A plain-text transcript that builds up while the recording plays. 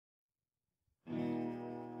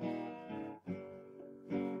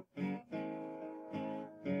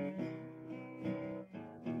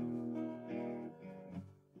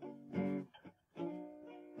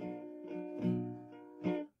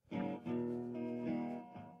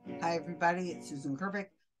Hi, everybody. It's Susan Kervick.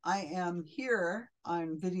 I am here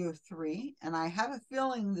on video 3, and I have a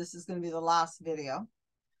feeling this is going to be the last video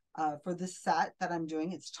for this set that I'm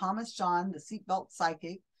doing. It's Thomas John, the Seatbelt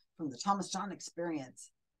Psychic from the Thomas John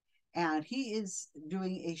Experience. And he is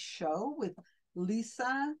doing a show with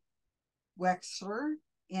Lisa Wexler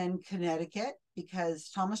in Connecticut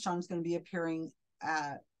because Thomas John is going to be appearing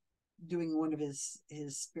at doing one of his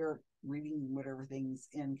spirit reading whatever things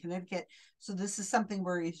in Connecticut. So this is something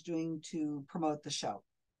where he's doing to promote the show,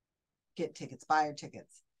 get tickets, buy your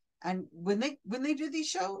tickets. And when they do these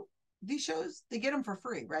shows, they get them for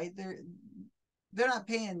free, right? They're not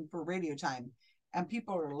paying for radio time, and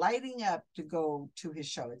people are lighting up to go to his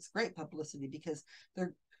show. It's great publicity because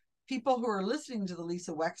they're people who are listening to the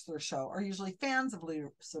Lisa Wexler show are usually fans of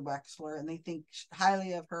Lisa Wexler, and they think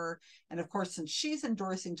highly of her. And of course, since she's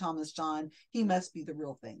endorsing Thomas John, he must be the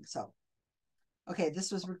real thing. So, okay, this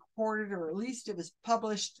was recorded, or at least it was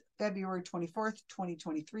published February 24th,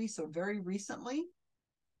 2023. So very recently.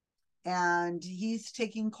 And he's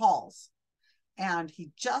taking calls. And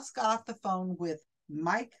he just got off the phone with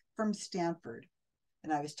Mike from Stanford.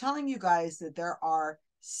 And I was telling you guys that there are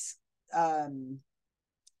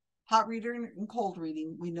hot reader and cold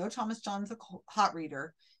reading. We know Thomas John's a hot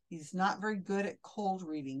reader. He's not very good at cold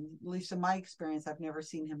reading. At least in my experience, I've never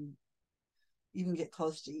seen him even get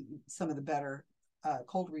close to some of the better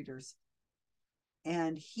cold readers.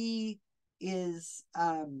 And he is,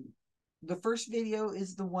 the first video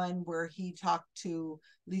is the one where he talked to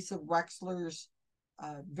Lisa Wexler's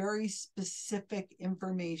very specific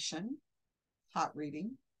information, hot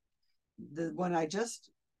reading. The one I just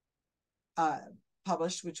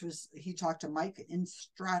published, which was he talked to Mike in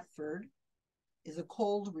Stratford, is a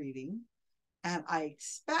cold reading. And I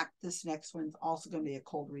expect this next one's also going to be a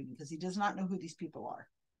cold reading because he does not know who these people are.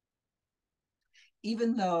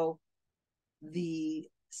 Even though the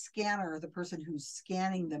scanner, the person who's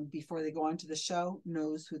scanning them before they go onto the show,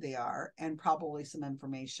 knows who they are and probably some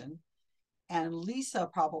information. And Lisa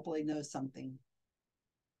probably knows something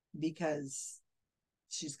because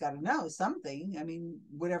she's got to know something. I mean,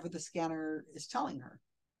 whatever the scanner is telling her.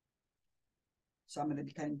 So I'm going to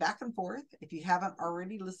be cutting back and forth. If you haven't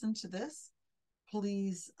already listened to this,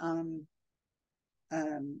 please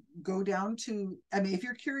go down to, I mean, if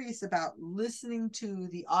you're curious about listening to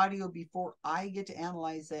the audio before I get to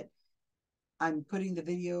analyze it, I'm putting the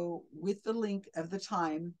video with the link of the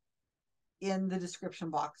time in the description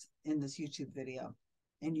box in this YouTube video.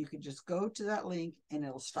 And you can just go to that link and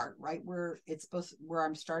it'll start right where it's supposed to, where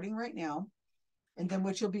I'm starting right now. And then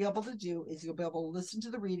what you'll be able to do is you'll be able to listen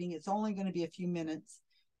to the reading. It's only going to be a few minutes.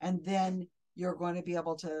 And then you're going to be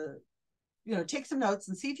able to, take some notes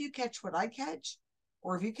and see if you catch what I catch,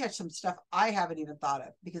 or if you catch some stuff I haven't even thought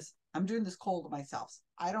of, because I'm doing this cold myself.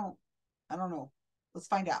 I don't know. Let's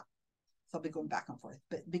find out. So I'll be going back and forth,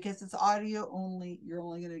 but because it's audio only, you're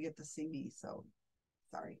only going to get to see me. So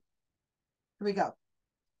sorry. Here we go.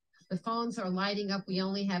 The phones are lighting up. We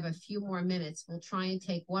only have a few more minutes. We'll try and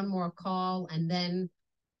take one more call, and then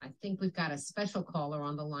I think we've got a special caller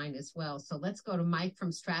on the line as well. So let's go to Mike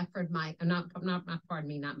from Stratford. Mike, pardon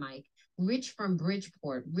me, not Mike. Rich from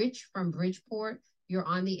Bridgeport. Rich from Bridgeport, you're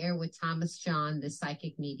on the air with Thomas John, the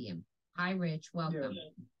psychic medium. Hi, Rich. Welcome.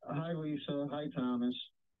 Yes. Hi, Lisa. Hi, Thomas.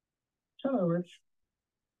 Hello, Rich.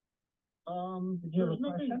 There's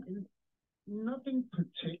nothing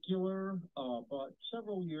particular, but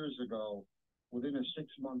several years ago, within a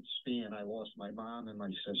 6-month span, I lost my mom and my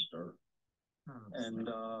sister. And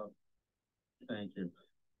thank you.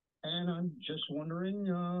 And I'm just wondering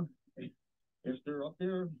if they're up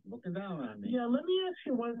there looking down on me. Yeah, let me ask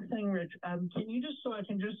you one thing, Rich. Can you just, so I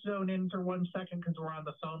can just zone in for 1 second because we're on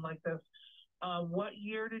the phone like this. What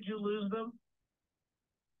year did you lose them?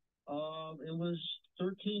 It was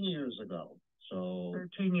 13 years ago. So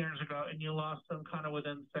 13 years ago, and you lost them kind of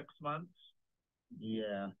within 6 months?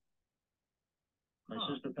 Yeah. My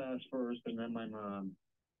sister passed first, and then my mom.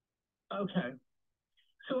 Okay.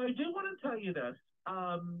 So I do want to tell you this.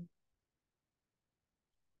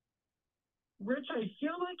 Rich, I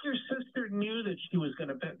feel like your sister knew that she was going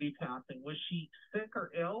to be passing. Was she sick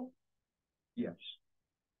or ill? Yes.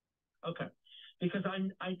 Okay. Because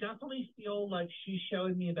I definitely feel like she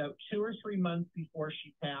showed me about 2 or 3 months before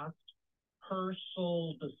she passed, her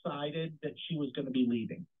soul decided that she was going to be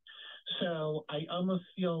leaving. So I almost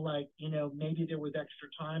feel like, maybe there was extra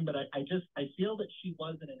time, but I feel that she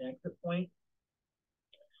was at an exit point.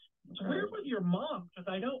 It's weird with your mom,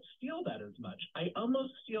 because I don't feel that as much. I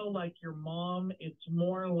almost feel like your mom, it's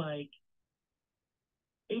more like,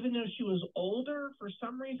 even though she was older, for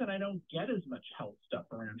some reason, I don't get as much health stuff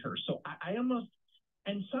around her. So I almost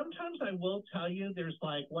And sometimes I will tell you, there's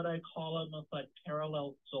like what I call almost like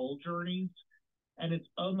parallel soul journeys. And it's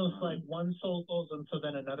almost like one soul goes and so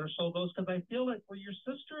then another soul goes. Because I feel like, were your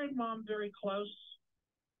sister and mom very close?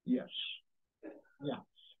 Yes. Yeah.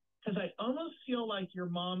 Because I almost feel like your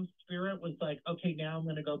mom's spirit was like, okay, now I'm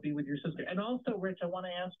going to go be with your sister. And also, Rich, I want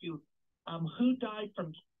to ask you, who died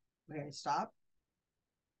from? Okay, stop.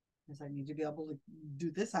 Because I need to be able to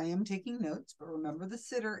do this. I am taking notes, but remember the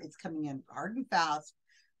sitter, it's coming in hard and fast.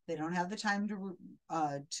 They don't have the time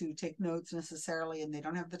to take notes necessarily, and they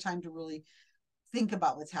don't have the time to really think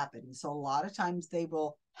about what's happening. So a lot of times they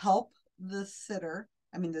will help the sitter,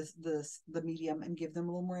 I mean the medium, and give them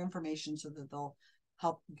a little more information so that they'll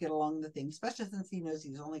help get along the thing, especially since he knows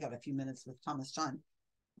he's only got a few minutes with Thomas John.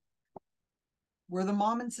 Were the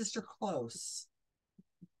mom and sister close?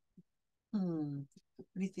 What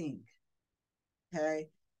do you think? Okay,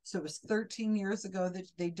 so it was 13 years ago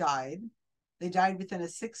that they died. They died within a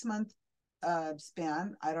 6-month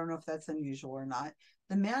span. I don't know if that's unusual or not.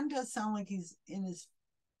 The man does sound like he's in his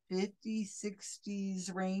 50s,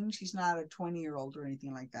 60s range. He's not a 20-year-old or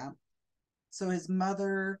anything like that. So his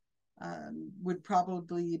mother would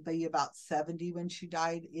probably be about 70 when she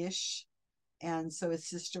died ish. And so his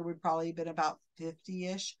sister would probably have been about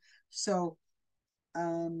 50-ish. So,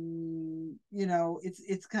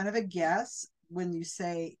 it's kind of a guess when you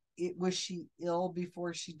say was she ill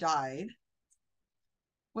before she died?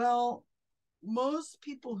 Well, most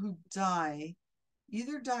people who die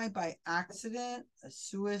either die by accident, a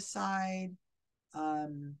suicide,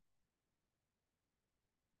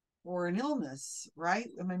 or an illness, right?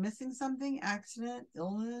 Am I missing something? Accident,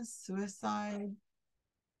 illness, suicide,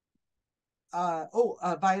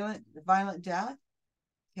 violent death.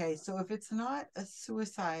 Okay, so if it's not a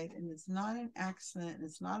suicide and it's not an accident and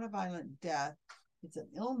it's not a violent death, it's an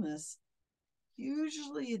illness,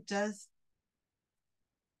 usually it does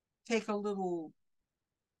take a little,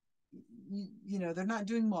 they're not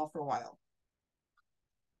doing well for a while.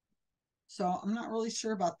 So I'm not really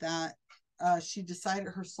sure about that. Her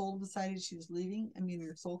soul decided she was leaving. I mean,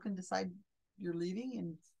 your soul can decide you're leaving,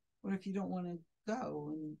 and what if you don't want to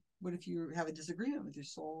go? And what if you have a disagreement with your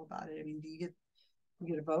soul about it? I mean, do you get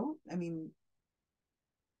a vote? I mean,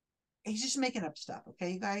 he's just making up stuff,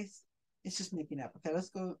 okay, you guys? It's just making up. Okay,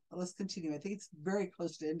 let's continue. I think it's very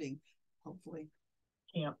close to ending, hopefully.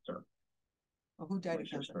 Cancer. Oh, who died of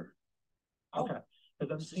cancer? Okay.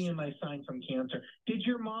 Because I'm seeing my sign from cancer. Did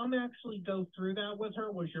your mom actually go through that with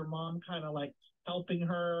her? Was your mom kind of like helping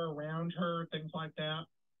her, around her, things like that?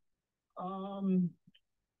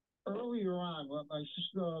 Earlier on, my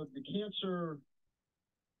sister, the cancer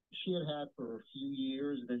she had for a few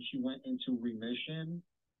years, then she went into remission,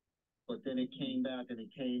 but then it came back and it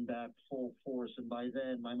came back full force. And by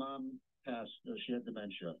then, my mom passed. She had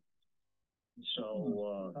dementia.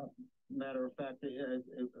 So, matter of fact,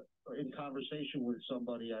 in conversation with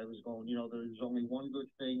somebody, I was going, there's only one good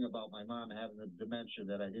thing about my mom having the dementia,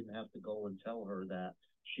 that I didn't have to go and tell her that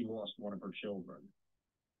she lost one of her children.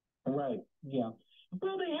 Right. Yeah.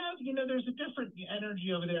 Well, they have, there's a different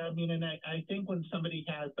energy over there. I mean, and I think when somebody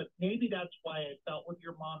has, but maybe that's why I felt with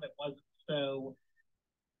your mom, it wasn't so,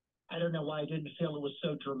 I don't know why I didn't feel it was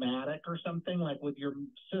so dramatic or something. Like with your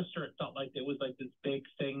sister, it felt like it was like this big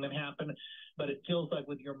thing that happened, but it feels like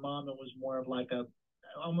with your mom, it was more of like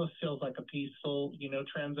almost feels like a peaceful,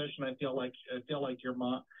 transition. I feel like your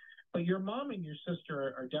mom, but your mom and your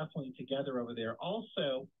sister are definitely together over there.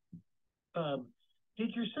 Also,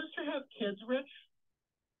 did your sister have kids, Rich?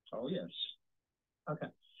 Oh, yes. Okay.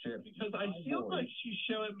 Sure. Because I feel like she's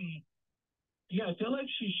showing me, I feel like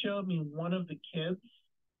she showed me one of the kids.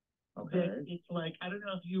 Okay. It's like, I don't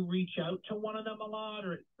know if you reach out to one of them a lot,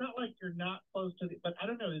 or it's not like you're not close to but I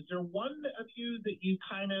don't know. Is there one of you that you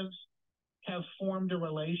kind of have formed a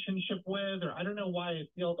relationship with, or I don't know why I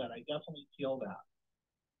feel that. I definitely feel that.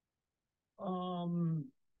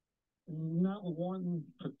 Not one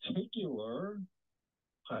particular.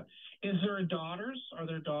 Okay. Is there daughters? Are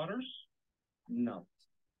there daughters? No.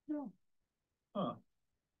 Huh.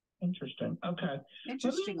 Interesting. Okay.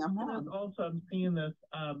 Interesting. I'm wrong. Also, I'm seeing this.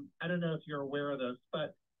 I don't know if you're aware of this,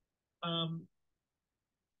 but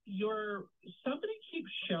somebody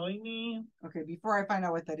keeps showing me. Okay, before I find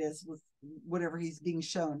out what that is with whatever he's being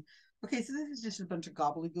shown. Okay, so this is just a bunch of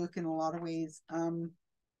gobbledygook in a lot of ways.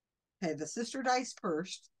 Okay, the sister dies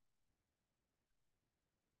first.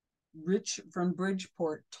 Rich from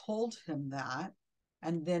Bridgeport told him that,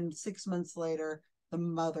 and then 6 months later, the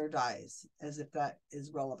mother dies, as if that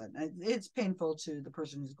is relevant. It's painful to the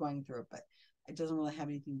person who's going through it, but it doesn't really have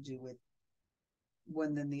anything to do with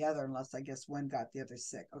one than the other, unless I guess one got the other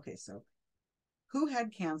sick. Okay, so who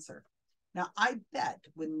had cancer? Now, I bet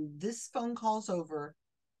when this phone call's over,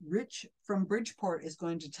 Rich from Bridgeport is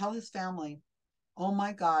going to tell his family, oh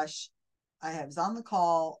my gosh, I was on the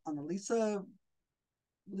call on the Lisa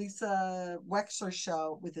Wexler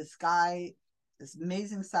show with this guy, this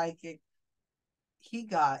amazing psychic. He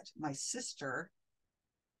got my sister,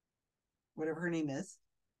 whatever her name is,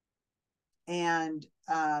 and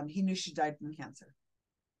he knew she died from cancer.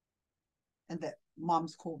 And that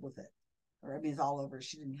mom's cool with it. Or, I mean, it's all over.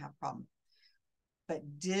 She didn't have a problem.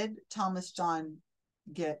 But did Thomas John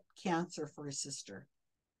get cancer for his sister?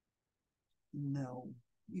 No.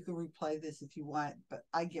 You can replay this if you want, but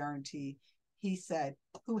I guarantee he said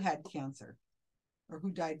who had cancer or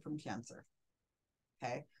who died from cancer.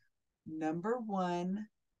 Okay. Number one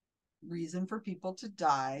reason for people to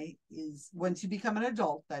die is once you become an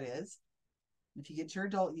adult, that is, if you get to your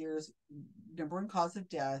adult years, number one cause of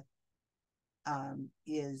death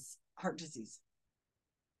is heart disease.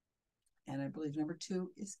 And I believe number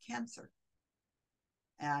two is cancer.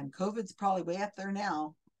 And COVID's probably way up there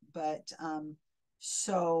now. But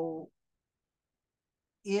so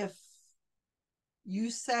if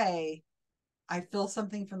you say, I feel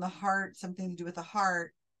something from the heart, something to do with the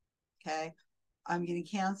heart, okay, I'm getting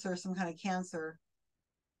cancer, some kind of cancer.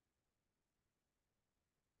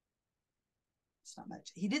 It's not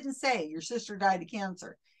much. He didn't say your sister died of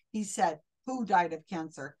cancer. He said who died of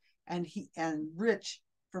cancer. And Rich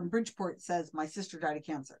from Bridgeport says my sister died of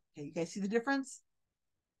cancer. Okay, you guys see the difference?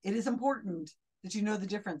 It is important that you know the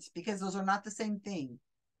difference because those are not the same thing.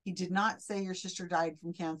 He did not say your sister died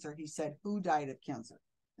from cancer. He said who died of cancer.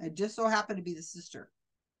 It just so happened to be the sister.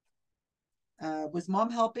 Was mom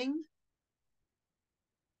helping?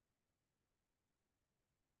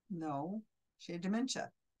 No, she had dementia.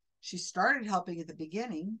 She started helping at the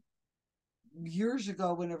beginning years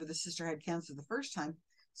ago whenever the sister had cancer the first time.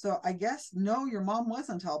 So I guess, no, your mom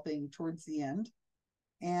wasn't helping towards the end.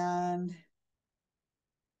 And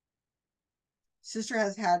sister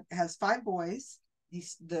has 5 boys.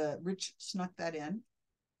 The Rich snuck that in.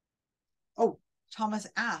 Oh, Thomas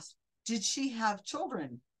asked, did she have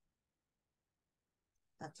children?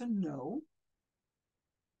 That's a no.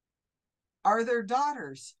 Are there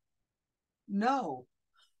daughters? No.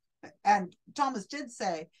 And Thomas did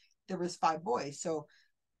say there was 5 boys. So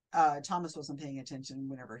Thomas wasn't paying attention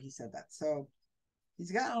whenever he said that. So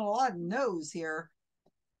he's gotten a lot of no's here.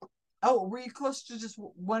 Oh, were you close to just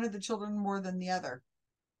one of the children more than the other?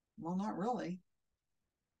 Well, not really.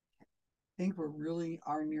 I think we really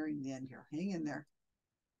are nearing the end here. Hang in there.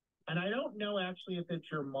 And I don't know actually if it's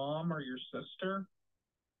your mom or your sister,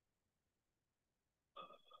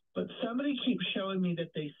 but somebody keeps showing me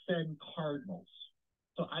that they send cardinals.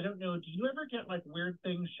 So I don't know, do you ever get like weird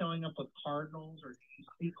things showing up with cardinals, or do you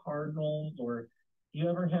see cardinals, or do you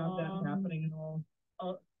ever have that happening at all?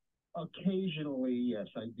 Occasionally, yes,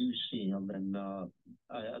 I do see them, and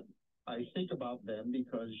I think about them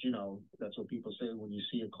because, you know, that's what people say when you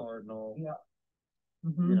see a cardinal. Yeah.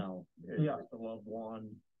 Mm-hmm. You know, it's a loved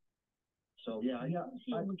one. So, yeah, I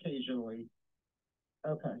see them occasionally.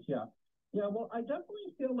 Okay, yeah. Yeah, well, I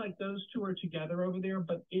definitely feel like those two are together over there,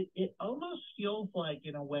 but it almost feels like,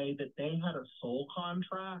 in a way, that they had a soul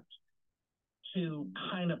contract to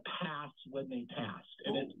kind of pass when they passed.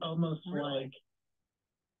 And it's almost like,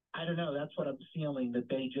 I don't know, that's what I'm feeling, that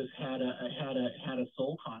they just had a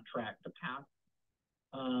soul contract to pass.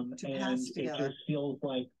 And it just feels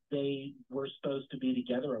like they were supposed to be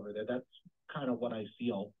together over there. That's kind of what I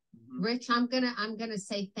feel. Rich, I'm gonna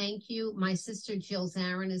say thank you. My sister Jill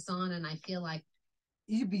Zarin is on, and I feel like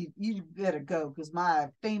you better go because my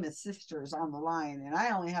famous sister is on the line, and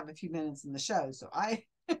I only have a few minutes in the show, so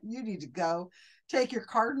you need to go. Take your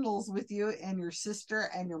cardinals with you, and your sister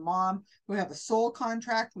and your mom who have a soul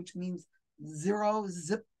contract, which means 0,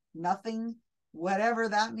 zip, nothing, whatever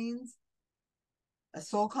that means. A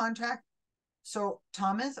soul contract. So,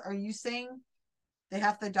 Thomas, are you saying they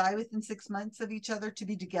have to die within 6 months of each other to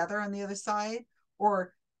be together on the other side?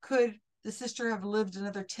 Or could the sister have lived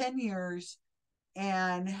another 10 years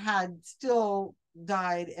and had still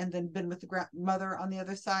died and then been with the grandmother on the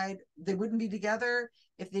other side? They wouldn't be together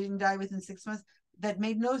if they didn't die within 6 months. That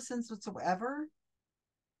made no sense whatsoever.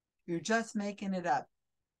 You're just making it up,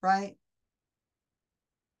 right?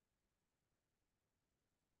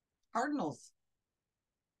 Cardinals.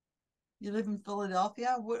 You live in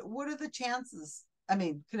Philadelphia. What are the chances? I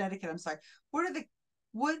mean, Connecticut. I'm sorry. What are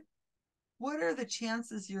the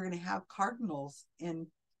chances you're going to have cardinals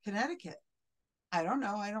in Connecticut? I don't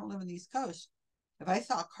know. I don't live in the East Coast. If I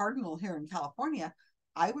saw a cardinal here in California,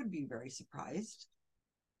 I would be very surprised.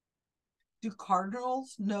 Do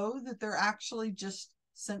cardinals know that they're actually just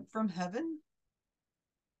sent from heaven?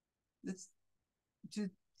 It's, do you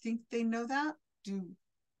think they know that?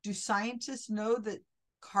 Do scientists know that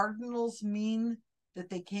cardinals mean that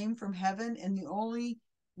they came from heaven, and the only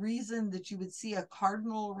reason that you would see a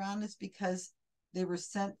cardinal around is because they were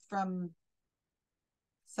sent from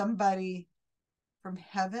somebody from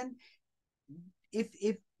heaven?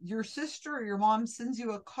 If your sister or your mom sends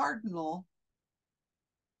you a cardinal,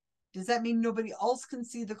 does that mean nobody else can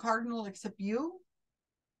see the cardinal except you?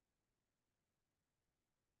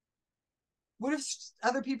 What if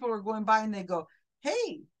other people are going by and they go,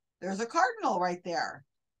 hey, there's a cardinal right there?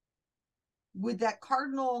 Would that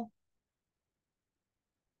cardinal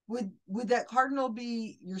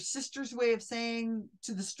be your sister's way of saying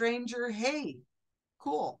to the stranger, hey,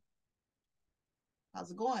 cool,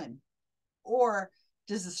 how's it going? Or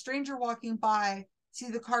does the stranger walking by see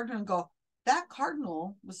the cardinal and go, that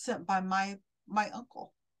cardinal was sent by my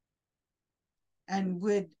uncle? And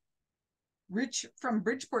would Rich from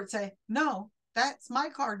Bridgeport say, no, that's my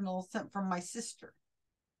cardinal sent from my sister?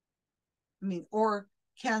 I mean, or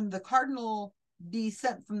can the cardinal be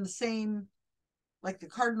sent from the same, like the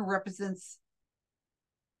cardinal represents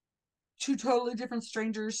two totally different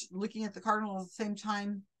strangers looking at the cardinal at the same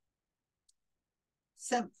time?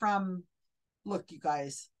 Sent from, look, you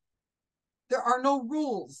guys, there are no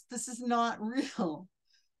rules. This is not real.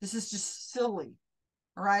 This is just silly.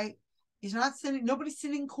 All right. He's not sending, nobody's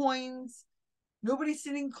sending coins. Nobody's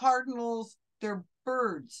sending cardinals. They're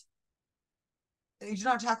birds. You're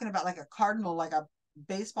not talking about like a cardinal, like a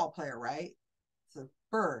baseball player, right? It's a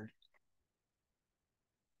bird.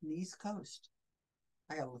 On the East Coast.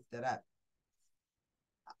 I gotta look that up.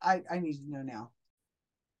 I need to know now.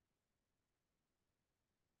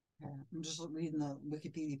 Okay. I'm just reading the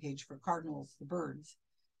Wikipedia page for cardinals, the birds.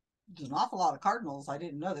 There's an awful lot of cardinals. I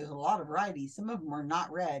didn't know there's a lot of varieties. Some of them are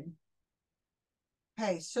not red.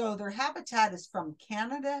 Okay, so their habitat is from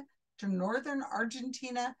Canada to northern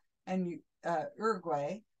Argentina and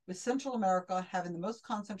Uruguay, with Central America having the most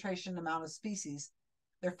concentration amount of species.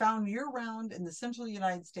 They're found year-round in the central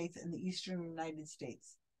United States and the eastern United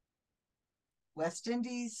States. West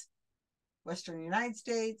Indies, western United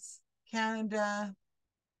States, Canada,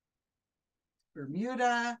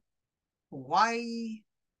 Bermuda, Hawaii,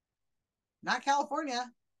 not California.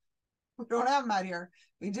 We don't have them out here.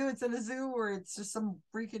 We do, it's in a zoo or it's just some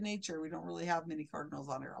freak of nature. We don't really have many cardinals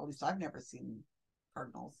on here. At least I've never seen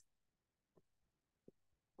cardinals.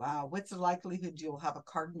 Wow, what's the likelihood you'll have a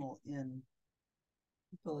cardinal in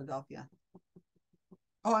Philadelphia?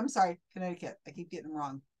 Oh, I'm sorry, Connecticut. I keep getting them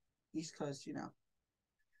wrong. East Coast, you know.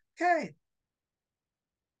 Okay.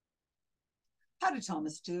 How did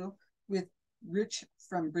Thomas do with Rich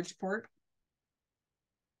from Bridgeport?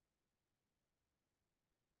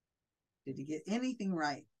 Did he get anything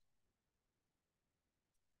right?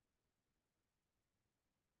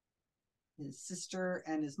 His sister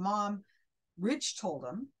and his mom, Rich told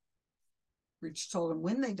him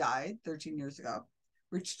when they died 13 years ago.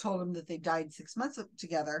 Rich told him that they died 6 months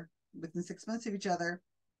together, within 6 months of each other.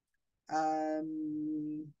 I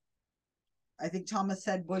think Thomas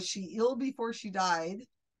said, was she ill before she died?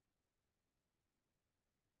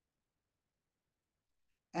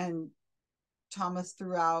 And Thomas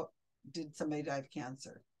threw out, did somebody die of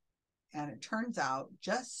cancer? And it turns out,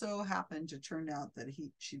 just so happened to turn out that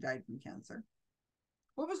she died from cancer.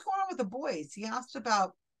 What was going on with the boys? He asked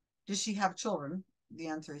about, does she have children? The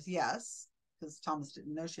answer is yes, because Thomas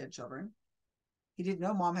didn't know she had children. He didn't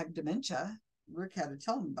know mom had dementia. Rich had to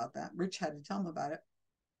tell him about that.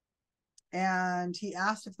 And he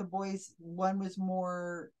asked if the boys, he was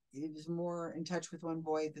more in touch with one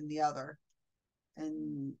boy than the other.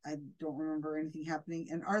 And I don't remember anything happening.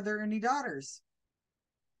 And are there any daughters?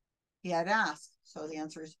 He had asked. So the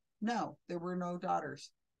answer is no, there were no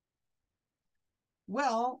daughters.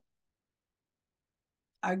 Well,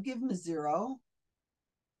 I'd give him a 0.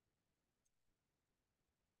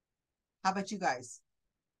 How about you guys?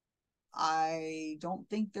 I don't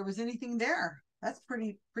think there was anything there. That's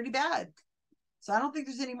pretty bad. So I don't think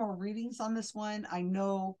there's any more readings on this one. I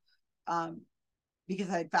know because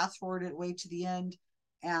I fast forwarded it way to the end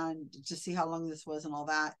and to see how long this was and all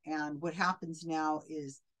that. And what happens now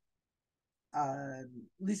is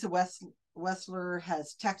Lisa Wexler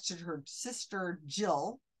has texted her sister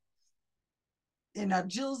Jill, and now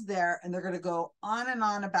Jill's there, and they're going to go on and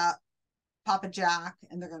on about Papa Jack,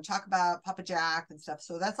 and they're going to talk about Papa Jack and stuff.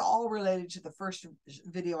 So that's all related to the first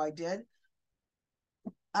video I did.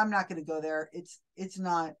 I'm not going to go there. It's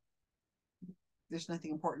not, there's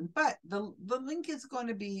nothing important, but the link is going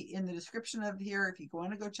to be in the description of here if you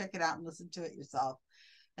want to go check it out and listen to it yourself.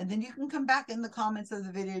 And then you can come back in the comments of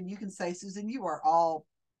the video and you can say, Susan, you are all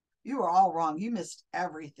You were all wrong. You missed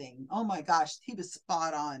everything. Oh my gosh, he was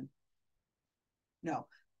spot on. No,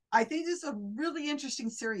 I think this is a really interesting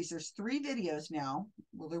series. There's 3 videos now.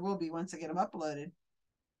 Well, there will be once I get them uploaded,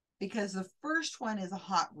 because the first one is a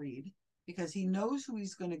hot read because he knows who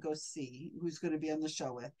he's going to go see, who's going to be on the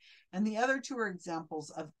show with, and the other 2 are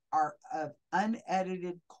examples of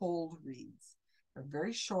unedited cold reads. They're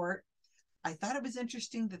very short. I thought it was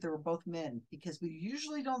interesting that they were both men because we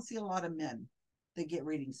usually don't see a lot of men that get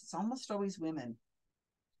readings. It's almost always women.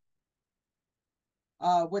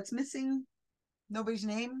 What's missing? Nobody's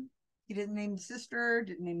name. He didn't name the sister,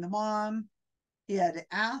 didn't name the mom. He had to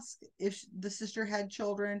ask if the sister had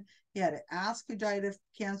children. He had to ask who died of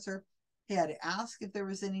cancer. He had to ask if there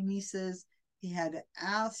was any nieces. He had to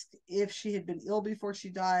ask if she had been ill before she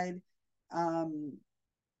died,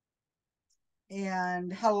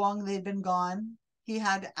 and how long they'd been gone. He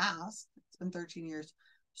had to ask. It's been 13 years.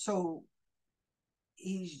 So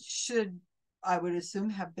he should, I would assume,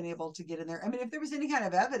 have been able to get in there. I mean, if there was any kind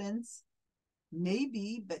of evidence,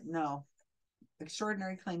 maybe, but no.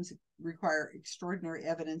 Extraordinary claims require extraordinary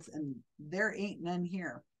evidence, and there ain't none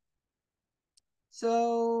here.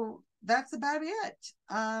 So that's about it.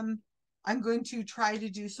 I'm going to try to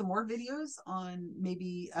do some more videos on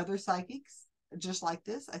maybe other psychics just like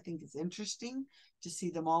this. I think it's interesting to see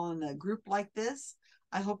them all in a group like this.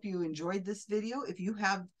 I hope you enjoyed this video. If you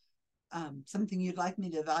have something you'd like me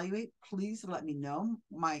to evaluate, please let me know.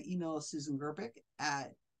 My email is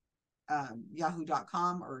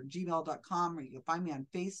susangerbic@yahoo.com or gmail.com, or you can find me on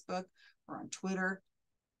Facebook or on Twitter.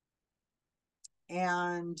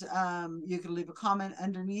 And you can leave a comment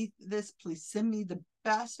underneath this. Please send me the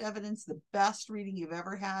best evidence, the best reading you've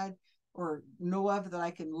ever had or know of that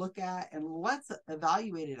I can look at, and let's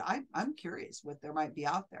evaluate it. I'm curious what there might be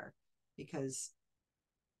out there, because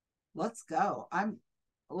let's go.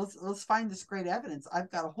 Let's find this great evidence.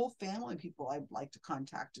 I've got a whole family of people I'd like to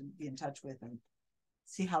contact and be in touch with and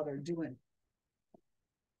see how they're doing.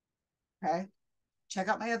 Okay. Check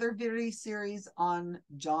out my other video series on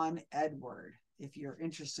John Edward. If you're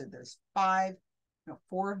interested, there's 4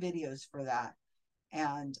 videos for that.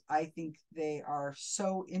 And I think they are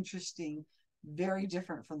so interesting, very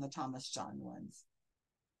different from the Thomas John ones.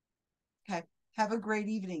 Okay. Have a great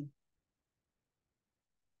evening.